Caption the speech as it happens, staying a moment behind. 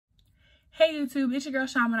Hey YouTube, it's your girl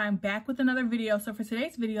Sham and I'm back with another video. So for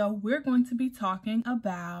today's video, we're going to be talking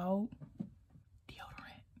about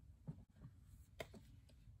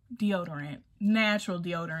deodorant, natural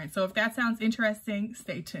deodorant. So if that sounds interesting,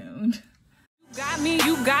 stay tuned. Got me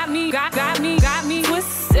twisted.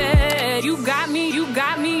 You got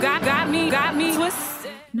me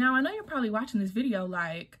twisted. Now I know you're probably watching this video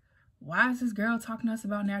like, why is this girl talking to us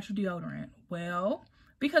about natural deodorant? Well,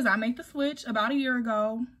 because I made the switch about a year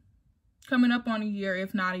ago, coming up on a year,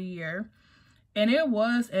 if not a year. And it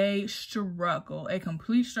was a struggle, a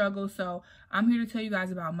complete struggle. So I'm here to tell you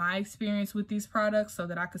guys about my experience with these products so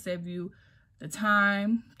that I could save you the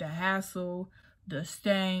time, the hassle, the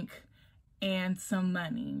stank, and some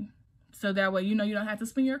money. So that way, you know, you don't have to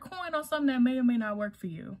spend your coin on something that may or may not work for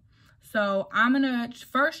you. So I'm gonna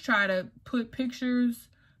first try to put pictures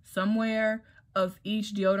somewhere of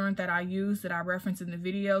each deodorant that I use that I reference in the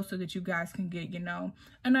video so that you guys can get, you know,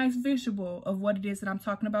 a nice visual of what it is that I'm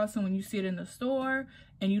talking about. So when you see it in the store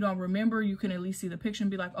and you don't remember, you can at least see the picture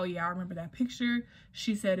and be like, oh yeah, I remember that picture.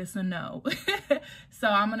 She said it's a no. So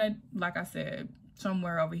I'm gonna, like I said,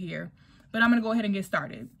 somewhere over here, but I'm gonna go ahead and get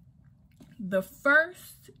started. The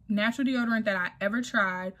first natural deodorant that I ever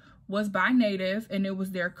tried was by Native, and it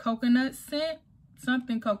was their coconut scent,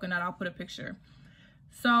 something coconut, I'll put a picture.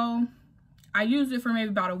 So I used it for maybe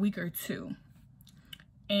about a week or two,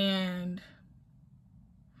 and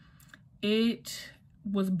it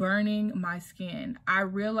was burning my skin. I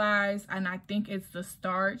realized, and I think it's the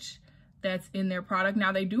starch that's in their product.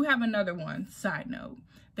 Now they do have another one, side note.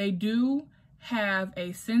 They do have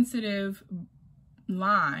a sensitive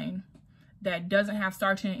line that doesn't have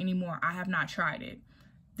starch in it anymore. I have not tried it.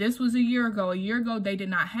 This was a year ago. A year ago, they did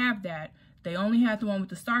not have that. They only had the one with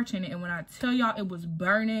the starch in it. And when I tell y'all it was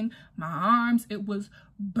burning my arms, it was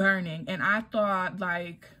burning. And I thought,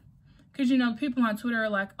 like, because, you know, people on Twitter are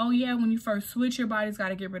like, oh yeah, when you first switch, your body's got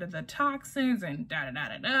to get rid of the toxins and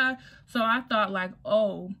da-da-da-da-da. So I thought like,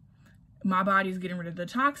 oh, my body's getting rid of the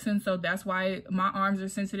toxins. So that's why my arms are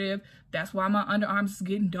sensitive. That's why my underarms is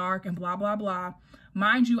getting dark and blah, blah, blah.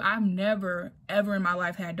 Mind you, I've never, ever in my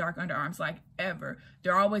life had dark underarms, like ever.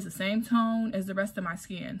 They're always the same tone as the rest of my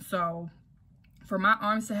skin. So for my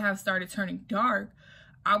arms to have started turning dark,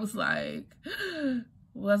 I was like,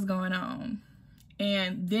 what's going on?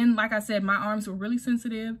 And then, like I said, my arms were really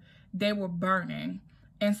sensitive. They were burning.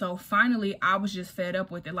 And so finally, I was just fed up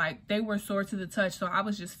with it. Like, they were sore to the touch. So I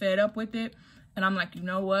was just fed up with it. And I'm like, you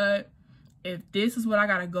know what? If this is what I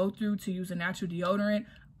got to go through to use a natural deodorant,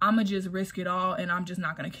 I'm going to just risk it all. And I'm just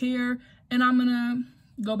not going to care. And I'm going to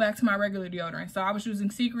go back to my regular deodorant. So I was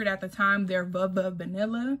using Secret at the time, their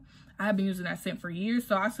Vanilla. I have been using that scent for years,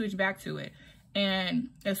 so I switched back to it. And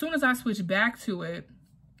as soon as I switched back to it,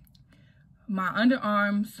 my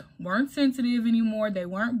underarms weren't sensitive anymore. They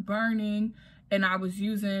weren't burning. And I was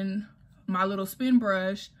using my little spin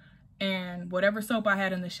brush and whatever soap I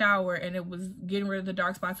had in the shower, and it was getting rid of the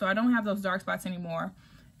dark spots. So I don't have those dark spots anymore.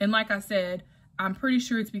 And like I said, I'm pretty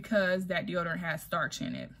sure it's because that deodorant has starch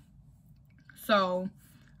in it. So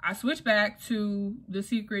I switched back to the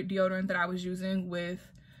Secret deodorant that I was using with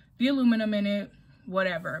the aluminum in it,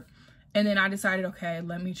 whatever. And then I decided, okay,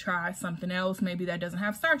 let me try something else, maybe that doesn't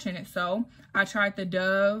have starch in it. So I tried the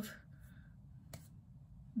Dove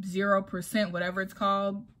 0%, whatever it's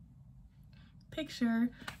called.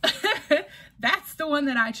 Picture. That's the one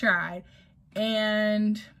that I tried.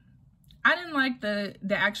 And I didn't like the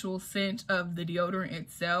actual scent of the deodorant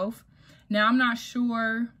itself. Now, I'm not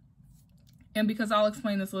sure, and because I'll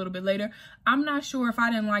explain this a little bit later, I'm not sure if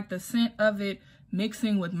I didn't like the scent of it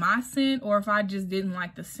mixing with my scent or if I just didn't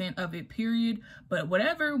like the scent of it, period. But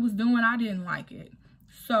whatever it was doing, I didn't like it.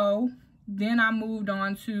 So then I moved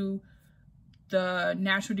on to the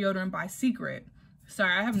natural deodorant by Secret.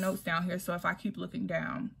 Sorry, I have notes down here, so if I keep looking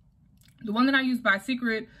down. The one that I used by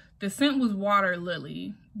Secret, the scent was Water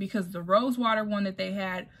Lily, because the rose water one that they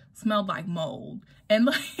had smelled like mold. And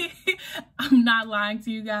like, I'm not lying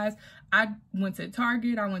to you guys. I went to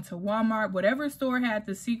Target, I went to Walmart, whatever store had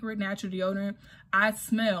the Secret natural deodorant, I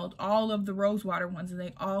smelled all of the rose water ones and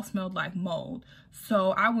they all smelled like mold.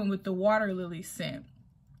 So I went with the Water Lily scent.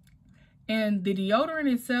 And the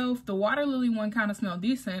deodorant itself, the Water Lily one kind of smelled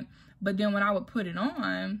decent, but then when I would put it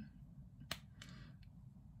on,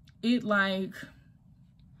 it like,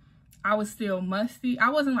 I was still musty. I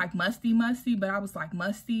wasn't like musty, but I was like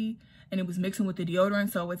musty, and it was mixing with the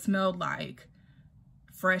deodorant, so it smelled like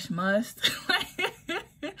fresh must.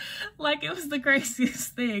 Like, it was the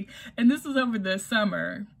craziest thing. And this was over the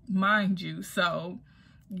summer, mind you. So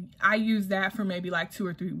I used that for maybe like 2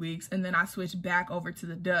 or 3 weeks, and then I switched back over to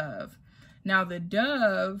the Dove. Now the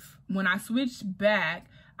Dove, when I switched back,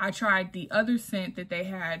 I tried the other scent that they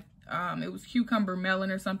had. It was cucumber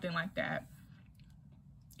melon or something like that.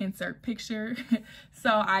 Insert picture. So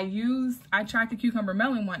I tried the cucumber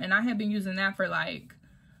melon one, and I had been using that for like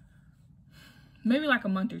maybe like a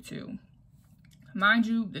month or two. Mind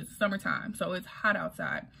you, it's summertime, so it's hot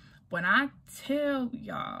outside. When I tell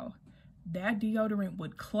y'all, that deodorant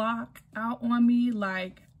would clock out on me.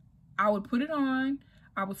 Like, I would put it on,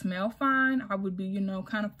 I would smell fine, I would be, you know,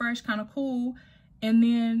 kind of fresh, kind of cool, and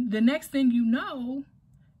then the next thing you know,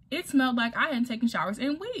 it smelled like I hadn't taken showers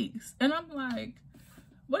in weeks. And I'm like,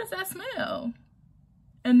 what is that smell?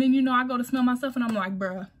 And then, you know, I go to smell myself and I'm like,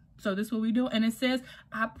 bruh, so this what we do? And it says,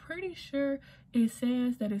 I'm pretty sure it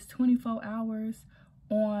says that it's 24 hours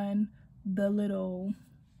on the little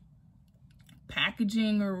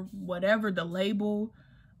packaging or whatever, the label.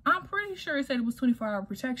 I'm pretty sure it said it was 24-hour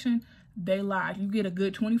protection. They lied. You get a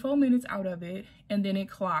good 24 minutes out of it, and then it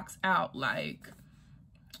clocks out. Like,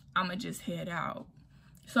 I'ma just head out.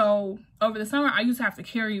 So over the summer, I used to have to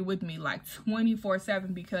carry it with me like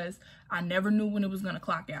 24/7 because I never knew when it was gonna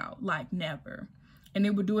clock out. Like, never. And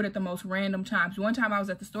it would do it at the most random times. One time I was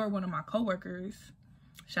at the store with one of my coworkers.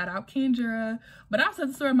 Shout out Kendra. But I was at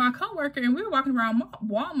the store with my coworker, and we were walking around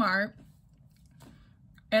Walmart,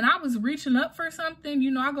 and I was reaching up for something.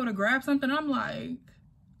 You know, I go to grab something. I'm like,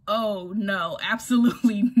 oh no,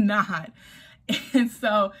 absolutely not.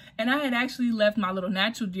 And I had actually left my little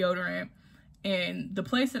natural deodorant in the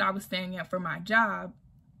place that I was staying at for my job.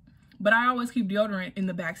 But I always keep deodorant in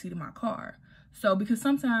the backseat of my car. So because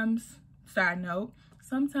sometimes, side note,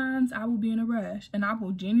 sometimes I will be in a rush and I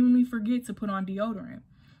will genuinely forget to put on deodorant.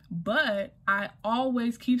 But I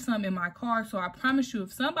always keep some in my car, so I promise you,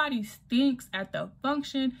 if somebody stinks at the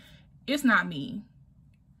function, it's not me.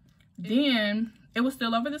 Then it was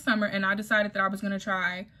still over the summer, and I decided that I was gonna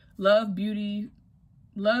try Love Beauty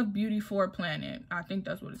for Planet. I think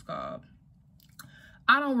that's what it's called.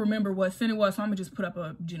 I don't remember what scent it was, so I'm gonna just put up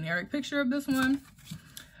a generic picture of this one.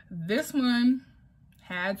 This one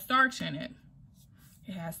had starch in it.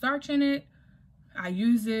 It had starch in it. I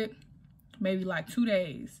used it maybe like 2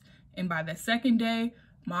 days, and by the second day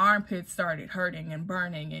my armpits started hurting and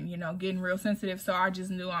burning and, you know, getting real sensitive. So I just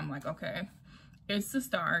knew, I'm like, okay, it's the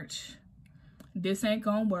starch, this ain't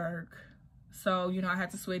gonna work. So, you know, I had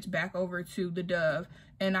to switch back over to the Dove,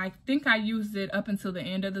 and I think I used it up until the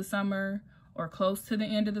end of the summer or close to the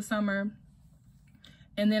end of the summer.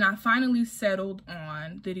 And then I finally settled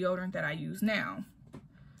on the deodorant that I use now,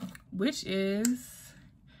 which is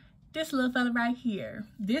this little fella right here.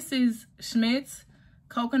 This is Schmidts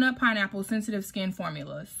Coconut Pineapple Sensitive Skin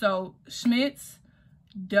Formula. So Schmidts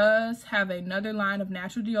does have another line of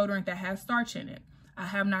natural deodorant that has starch in it. I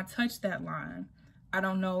have not touched that line. I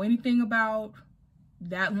don't know anything about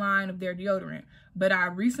that line of their deodorant, but I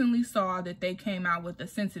recently saw that they came out with a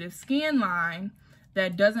sensitive skin line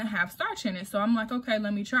that doesn't have starch in it. So I'm like, okay,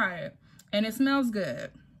 let me try it. And it smells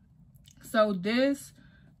good. So this,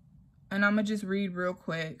 and I'm gonna just read real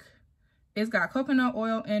quick. It's got coconut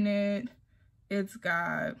oil in it. It's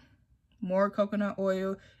got more coconut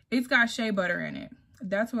oil. It's got shea butter in it.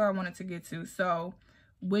 That's what I wanted to get to. So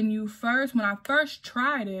when I first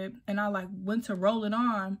tried it and I like went to roll it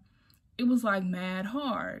on, it was like mad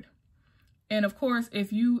hard. And of course,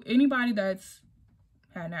 if anybody that's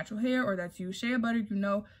had natural hair or that's used shea butter, you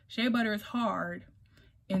know shea butter is hard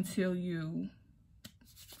until you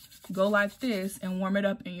go like this and warm it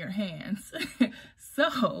up in your hands.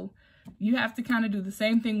 So you have to kind of do the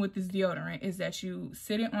same thing with this deodorant, is that you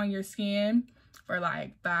sit it on your skin for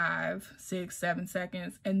like 5, 6, 7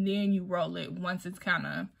 seconds, and then you roll it once it's kind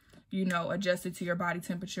of, you know, adjusted to your body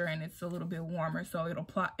temperature and it's a little bit warmer, so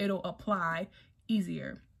it'll apply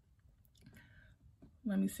easier.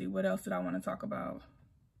 Let me see, what else did I want to talk about?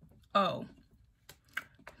 Oh,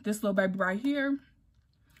 this little baby right here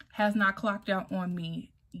has not clocked out on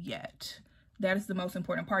me yet. That is the most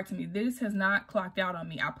important part to me. This has not clocked out on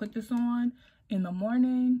me. I put this on in the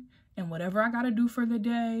morning, and whatever I got to do for the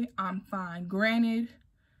day, I'm fine. Granted,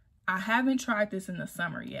 I haven't tried this in the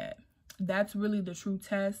summer yet. That's really the true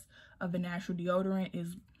test of the natural deodorant,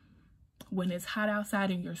 is when it's hot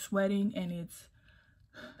outside and you're sweating and it's,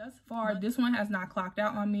 thus far, this one has not clocked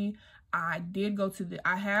out on me. I have gone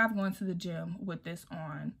to the gym with this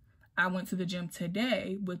on. I went to the gym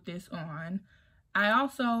today with this on. I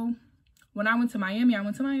also, when I went to Miami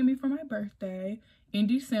for my birthday in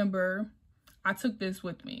December. I took this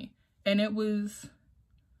with me, and it was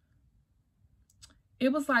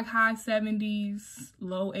like high 70s,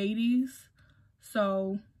 low 80s.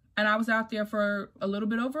 So, and I was out there for a little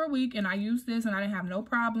bit over a week, and I used this and I didn't have no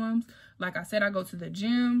problems. Like I said, I go to the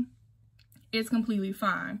gym. It's completely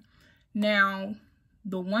fine. Now,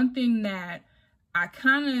 The one thing that I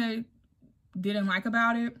kind of didn't like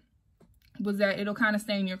about it was that it'll kind of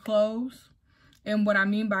stain your clothes. And what I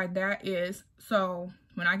mean by that is, so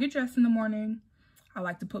when I get dressed in the morning, I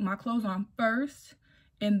like to put my clothes on first,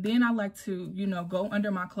 and then I like to, you know, go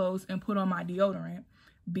under my clothes and put on my deodorant,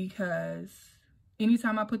 because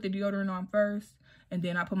anytime I put the deodorant on first and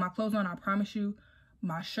then I put my clothes on, I promise you,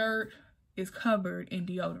 my shirt is covered in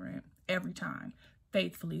deodorant every time,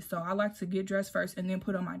 faithfully. So I like to get dressed first and then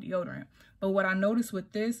put on my deodorant. But what I noticed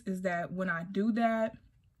with this is that when I do that,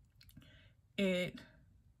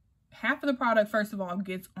 half of the product, first of all,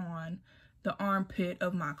 gets on the armpit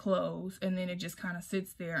of my clothes, and then it just kind of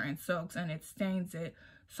sits there and soaks and it stains it.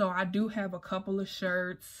 So I do have a couple of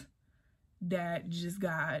shirts that just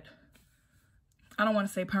got, I don't want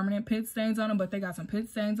to say permanent pit stains on them, but they got some pit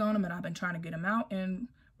stains on them, and I've been trying to get them out, and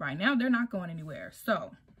right now they're not going anywhere.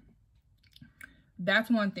 So that's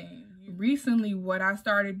one thing. Recently, what I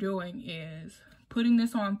started doing is putting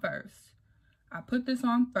this on first. I put this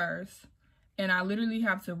on first, and I literally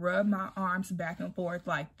have to rub my arms back and forth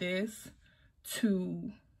like this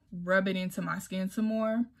to rub it into my skin some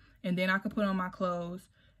more, and then I can put on my clothes.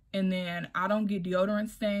 And then I don't get deodorant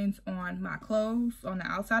stains on my clothes, on the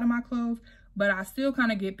outside of my clothes, but I still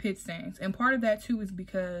kind of get pit stains. And part of that too is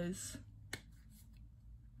because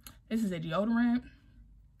this is a deodorant.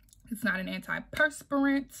 It's not an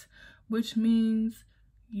antiperspirant, which means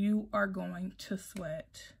you are going to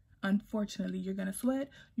sweat. Unfortunately, you're going to sweat.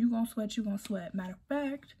 You're going to sweat. You're going to sweat. Matter of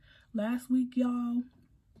fact, last week, y'all,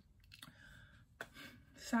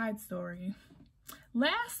 side story.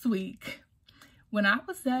 Last week, when I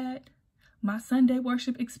was at my Sunday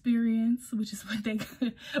worship experience, which is what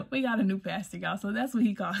we got a new pastor, y'all, so that's what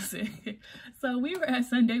he calls it. So we were at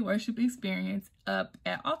Sunday worship experience up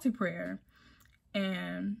at altar prayer,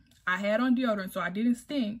 and I had on deodorant, so I didn't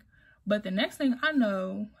stink. But the next thing I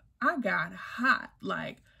know, I got hot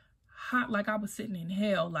like I was sitting in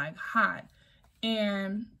hell, like hot.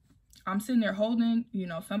 And I'm sitting there holding, you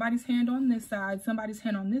know, somebody's hand on this side, somebody's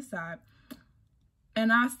hand on this side.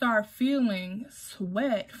 And I start feeling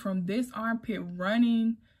sweat from this armpit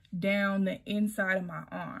running down the inside of my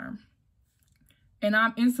arm. And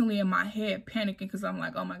I'm instantly in my head panicking, because I'm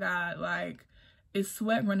like, oh my God, like, it's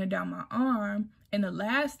sweat running down my arm. And the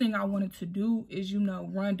last thing I wanted to do is, you know,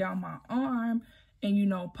 run down my arm and, you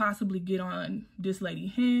know, possibly get on this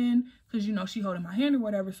lady's hand, because, you know, she holding my hand or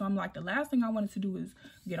whatever. So I'm like, the last thing I wanted to do is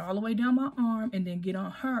get all the way down my arm and then get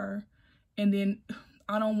on her. And then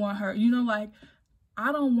I don't want her, you know, like,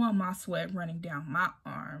 I don't want my sweat running down my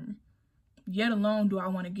arm, yet alone do I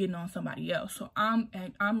want to get on somebody else. So I'm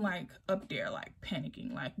like up there, like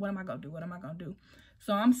panicking, like, what am I going to do? What am I going to do?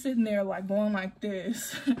 So I'm sitting there like going like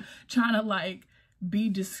this, trying to like be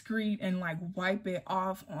discreet and like wipe it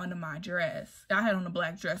off onto my dress. I had on a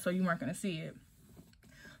black dress, so you weren't going to see it.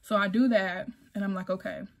 So I do that, and I'm like,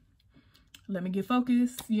 okay, let me get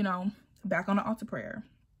focused, you know, back on the altar prayer.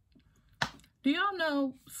 Do y'all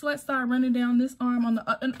know sweat started running down this arm on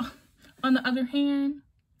the other hand?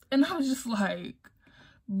 And I was just like,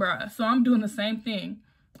 bruh. So I'm doing the same thing,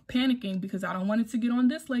 panicking, because I don't want it to get on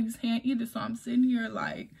this lady's hand either. So I'm sitting here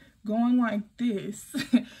like going like this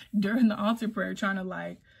during the altar prayer, trying to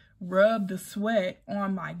like rub the sweat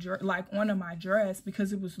on my onto my dress,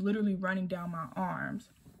 because it was literally running down my arms.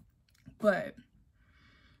 But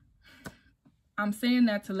I'm saying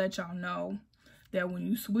that to let y'all know that when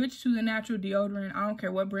you switch to the natural deodorant, I don't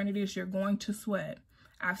care what brand it is, you're going to sweat.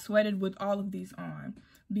 I've sweated with all of these on,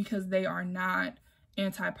 because they are not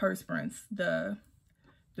antiperspirants. The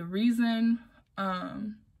reason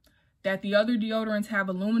that the other deodorants have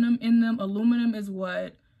aluminum in them, aluminum is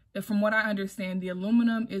what, from what I understand, the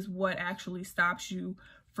aluminum is what actually stops you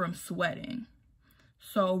from sweating.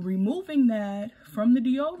 So removing that from the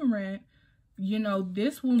deodorant, you know,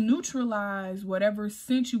 this will neutralize whatever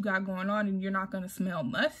scent you got going on, and you're not going to smell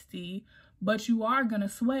musty, but you are going to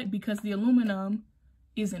sweat because the aluminum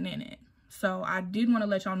isn't in it. So I did want to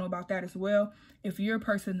let y'all know about that as well. If you're a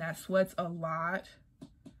person that sweats a lot,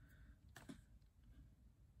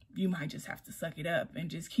 you might just have to suck it up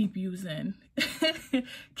and just keep using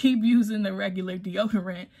the regular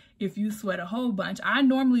deodorant if you sweat a whole bunch. I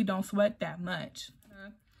normally don't sweat that much.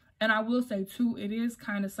 And I will say too, it is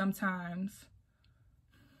kind of sometimes,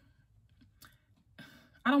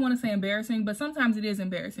 I don't want to say embarrassing, but sometimes it is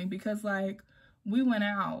embarrassing, because like we went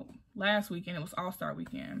out last weekend, it was All-Star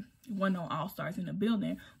weekend. There wasn't no All-Stars in the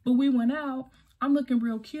building, but we went out. I'm looking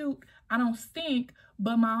real cute. I don't stink,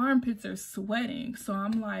 but my armpits are sweating. So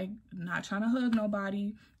I'm like not trying to hug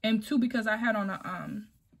nobody. And two, because I had on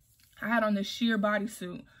this sheer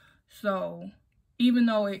bodysuit. So even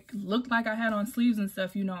though it looked like I had on sleeves and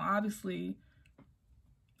stuff, you know, obviously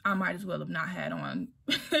I might as well have not had on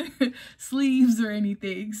sleeves or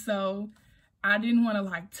anything. So I didn't want to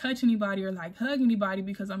like touch anybody or like hug anybody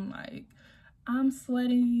because I'm like, I'm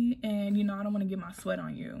sweaty and, you know, I don't want to get my sweat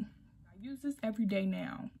on you. I use this every day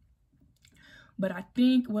now. But I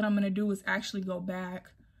think what I'm going to do is actually go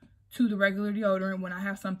back to the regular deodorant when I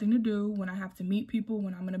have something to do, when I have to meet people,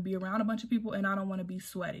 when I'm going to be around a bunch of people and I don't want to be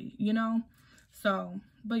sweaty, you know? So,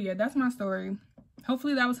 but yeah, that's my story.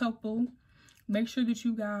 Hopefully that was helpful. Make sure that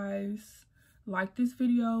you guys like this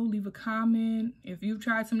video, leave a comment. If you've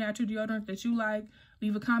tried some natural deodorant that you like,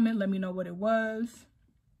 leave a comment, let me know what it was.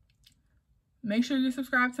 Make sure you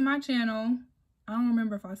subscribe to my channel. I don't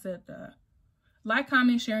remember if I said that. Like,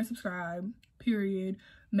 comment, share, and subscribe, period.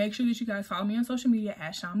 Make sure that you guys follow me on social media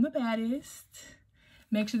at Sham the Baddest.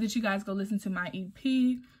 Make sure that you guys go listen to my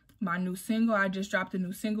EP, my new single. I just dropped a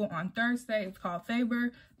new single on Thursday. It's called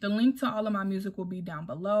Favor. The link to all of my music will be down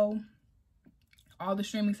below. All the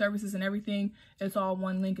streaming services and everything, it's all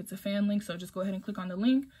one link. It's a fan link, so just go ahead and click on the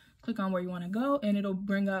link, click on where you want to go, and it'll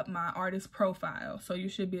bring up my artist profile, so you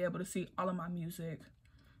should be able to see all of my music.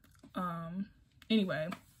 Anyway,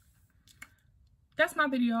 that's my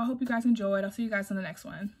video. I hope you guys enjoyed. I'll see you guys in the next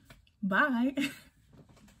one. Bye.